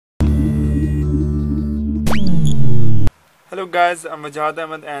Hello guys, I'm Wajad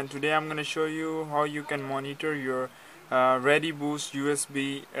Ahmed and today I'm going to show you how you can monitor your Readyboost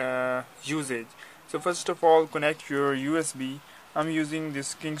USB usage. So first of all, connect your USB. I'm using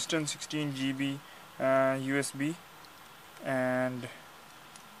this Kingston 16 GB USB, and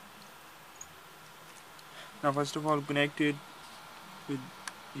now first of all connect it with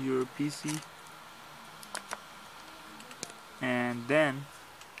your PC, and then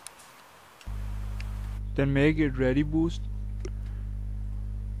make it Readyboost.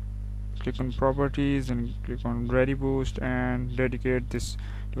 Click on properties and click on Readyboost and dedicate this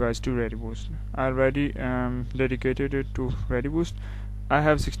device to Readyboost. I already dedicated it to Readyboost. I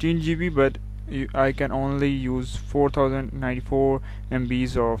have 16 GB, but I can only use 4094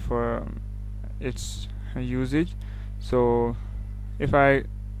 MBs of its usage. So if I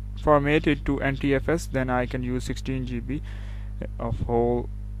format it to NTFS, then I can use 16 GB of whole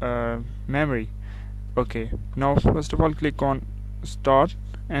memory. Okay, now first of all click on start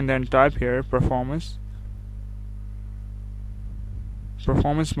and then type here performance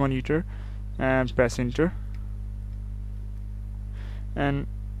monitor and press enter, and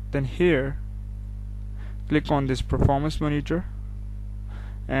then here click on this performance monitor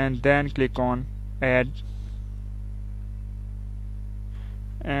and then click on add,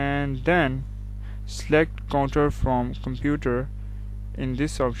 and then select counter from computer. In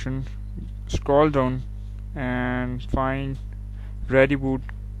this option scroll down and find Readyboost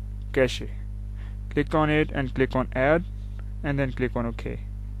cache. Click on it and click on add and then click on OK,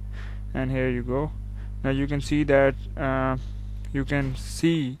 and here you go. Now you can see that you can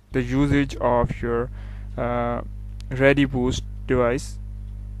see the usage of your Readyboost device,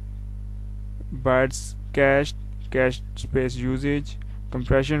 bytes cached, cache space usage,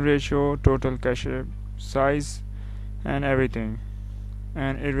 compression ratio, total cache size, and everything,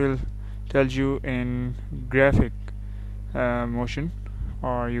 and it will tell you in graphic motion,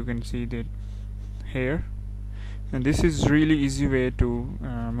 or you can see that here. And this is really easy way to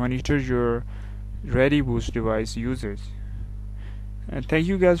monitor your Readyboost device usage. And thank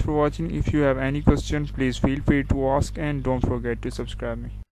you guys for watching. If you have any question, please feel free to ask, and don't forget to subscribe me.